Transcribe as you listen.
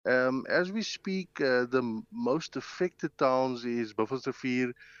As we speak, the most affected towns is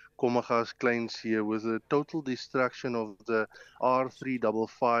Buffelsrivier, Kommagas, Kleinseer, with a total destruction of the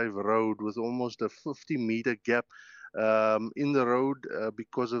R355 road with almost a 50-meter gap in the road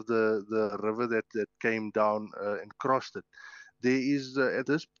because of the river that came down and crossed it. There is, at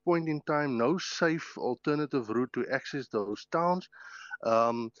this point in time, no safe alternative route to access those towns.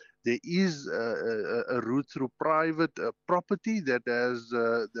 Um, there is a route through private property that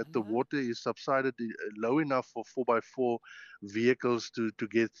the Mhm. water is subsided low enough for 4x4 vehicles to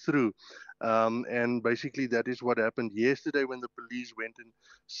get through. And basically, that is what happened yesterday when the police went and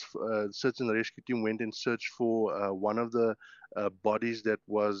search and rescue team went and searched for one of the bodies that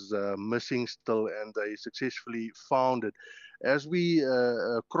was missing still, and they successfully found it. As we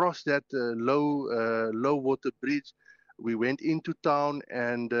crossed that low water bridge, we went into town,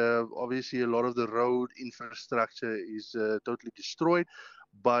 and obviously a lot of the road infrastructure is totally destroyed,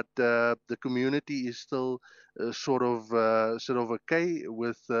 but the community is still sort of okay,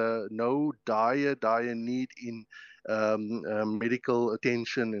 with no dire need in medical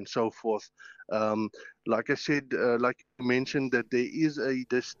attention and so forth. um, like I said, like you mentioned, that there is a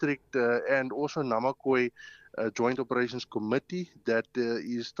district and also Namaqualand Joint Operations Committee that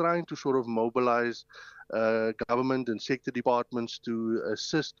is trying to sort of mobilize government and sector departments to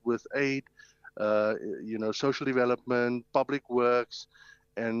assist with aid, social development, public works,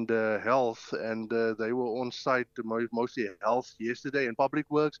 and health. And they were on site, mostly health yesterday, and public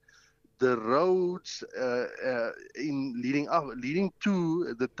works. The roads in leading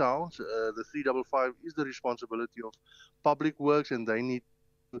to the towns, the 355 is the responsibility of public works, and they need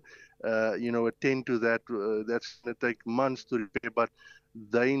attend to that. That's going to take months to repair, but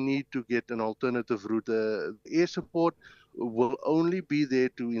they need to get an alternative route. Air support will only be there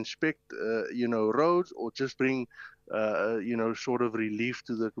to inspect, roads, or just bring, sort of relief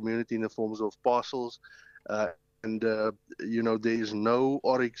to the community in the forms of parcels. Uh, and there is no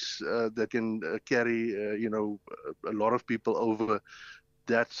oryx that can carry, a lot of people over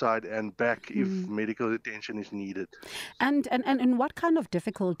that side and back if Mm. medical attention is needed. And what kind of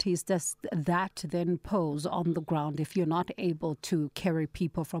difficulties does that then pose on the ground if you're not able to carry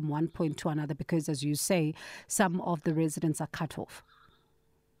people from one point to another? Because, as you say, some of the residents are cut off.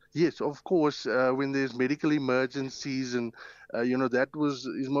 Yes, of course. When there's medical emergencies, and that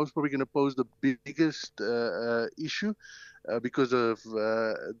is most probably going to pose the biggest issue because of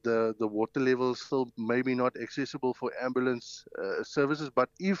the water levels still maybe not accessible for ambulance services. But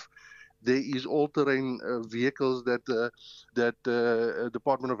if there is all-terrain vehicles that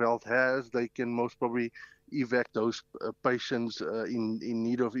Department of Health has, they can most probably evac those patients in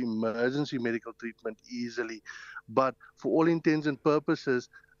need of emergency medical treatment easily. But for all intents and purposes,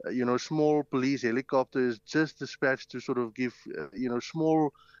 small police helicopters just dispatched to sort of give,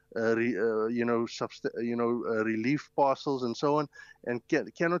 small, relief parcels and so on, and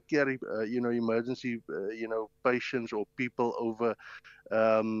cannot carry, emergency, patients or people over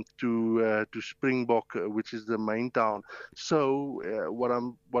to Springbok, which is the main town. So what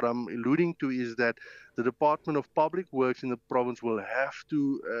I'm alluding to is that the Department of Public Works in the province will have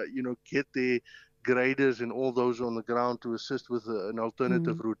to get their graders and all those on the ground to assist with an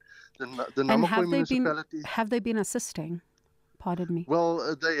alternative Mm. route. The And Namaqualand municipality. have they been assisting? Pardon me.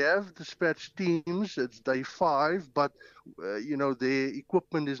 Well, they have dispatched teams. It's day 5, but their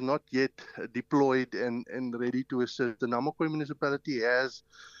equipment is not yet deployed and ready to assist. The Namaqualand municipality has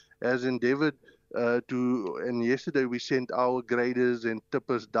endeavored and yesterday we sent our graders and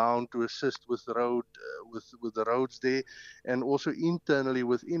tippers down to assist with with the roads there, and also internally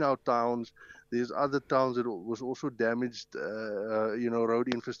within our towns. There's other towns that was also damaged, road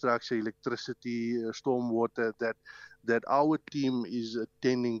infrastructure, electricity, stormwater, that our team is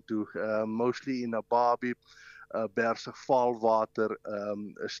attending to, mostly in Ababi, Berse, Valwater,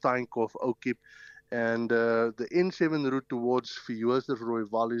 Steinkopf, Oukip. And the N7 route towards Rooi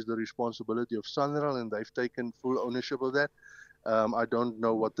Valley is the responsibility of Sanral, and they've taken full ownership of that. I don't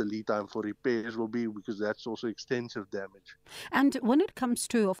know what the lead time for repairs will be, because that's also extensive damage. And when it comes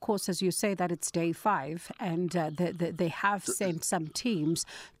to, of course, as you say, that it's day 5, and they have sent some teams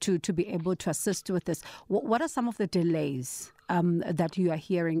to be able to assist with this, what are some of the delays that you are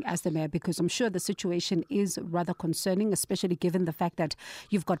hearing as the mayor? Because I'm sure the situation is rather concerning, especially given the fact that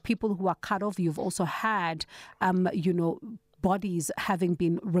you've got people who are cut off. You've also had, bodies having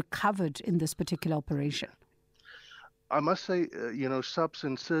been recovered in this particular operation. I must say, subs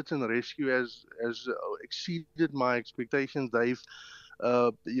and search and rescue has exceeded my expectations. They've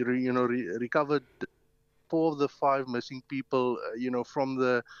recovered 4 of the 5 missing people, from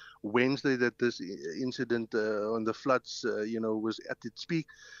the Wednesday that this incident on the floods, was at its peak.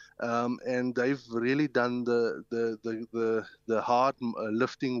 And they've really done the hard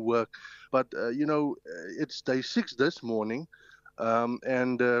lifting work. But it's day 6 this morning,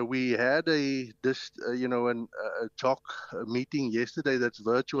 and we had a JOC meeting yesterday that's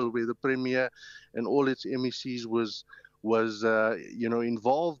virtual, where the Premier and all its MECs was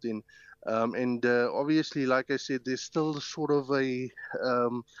involved in. And obviously, like I said, there's still sort of a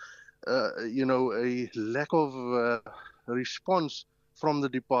lack of response from the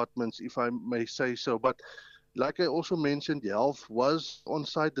departments, if I may say so. But like I also mentioned, Health was on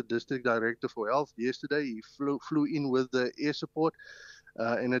site. The District Director for Health yesterday, he flew in with the air support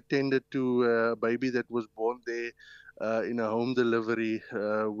and attended to a baby that was born there in a home delivery,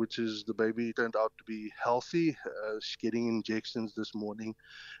 which is, the baby turned out to be healthy. She's getting injections this morning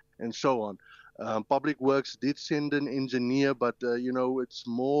and so on. Public Works did send an engineer, but it's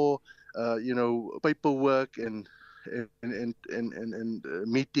more paperwork and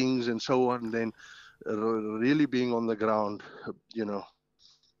meetings and so on than really being on the ground.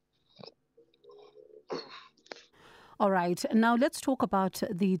 All right. Now let's talk about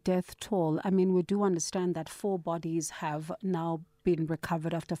the death toll. I mean, we do understand that 4 bodies have now been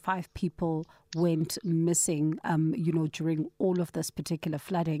recovered after 5 people went missing, during all of this particular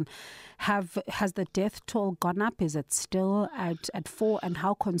flooding. Has the death toll gone up? Is it still at 4? And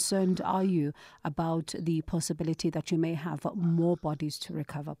how concerned are you about the possibility that you may have more bodies to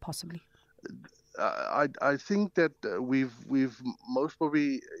recover, possibly? I think that we've most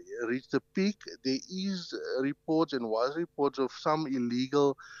probably reached the peak. There is reports and was reports of some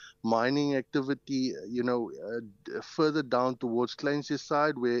illegal mining activity, further down towards Kleinse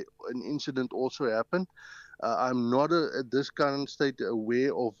side, where an incident also happened. I'm not at this current state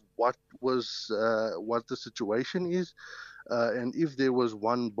aware of what the situation is, and if there was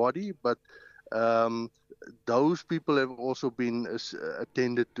one body, but those people have also been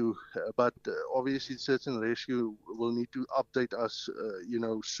attended to, but obviously Search and Rescue will need to update us,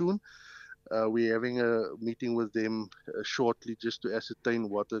 soon. We're having a meeting with them shortly, just to ascertain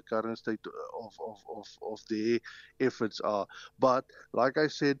what the current state of their efforts are. But like I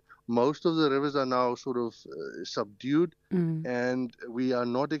said, most of the rivers are now sort of subdued, and we are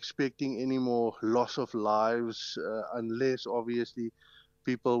not expecting any more loss of lives unless obviously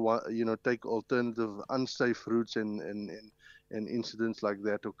people take alternative unsafe routes and incidents like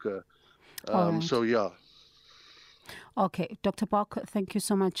that occur. Right. So yeah. Okay, Dr. Bock, thank you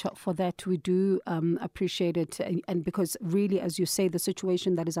so much for that. We do appreciate it. And because really, as you say, the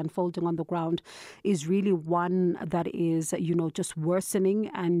situation that is unfolding on the ground is really one that is, just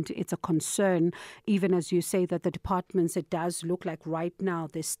worsening. And it's a concern, even as you say, that the departments, it does look like right now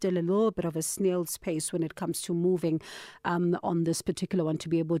there's still a little bit of a snail's pace when it comes to moving on this particular one, to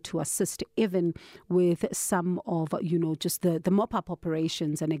be able to assist even with some of, just the mop-up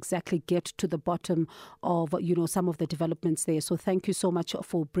operations and exactly get to the bottom of, some of the developments there. So thank you so much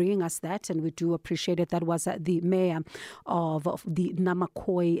for bringing us that, and we do appreciate it. That was the mayor of the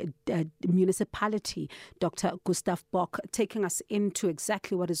Namaqualand Municipality, Dr. Gustav Bock, taking us into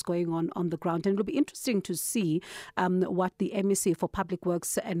exactly what is going on the ground. And it'll be interesting to see what the MEC for Public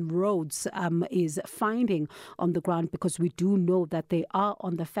Works and Roads is finding on the ground, because we do know that they are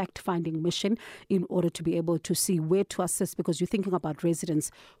on the fact-finding mission in order to be able to see where to assist, because you're thinking about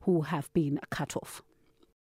residents who have been cut off.